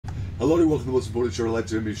Hello and welcome to the most important show. I'd like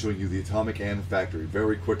to be showing you the Atomic Anne Factory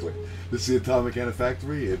very quickly. This is the Atomic Anne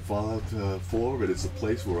Factory in Fallout 4, and it's a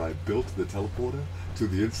place where I built the teleporter to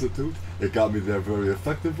the Institute. It got me there very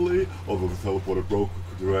effectively, although the teleporter broke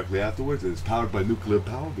directly afterwards. It is powered by nuclear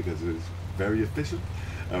power because it is very efficient.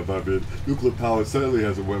 But I mean, nuclear power certainly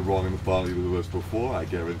hasn't went wrong in the Fallout universe before. I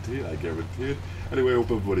guarantee it. I guarantee it. Anyway, I hope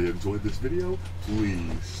everybody enjoyed this video.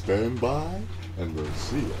 Please stand by, and we'll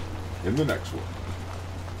see you in the next one.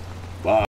 Bye.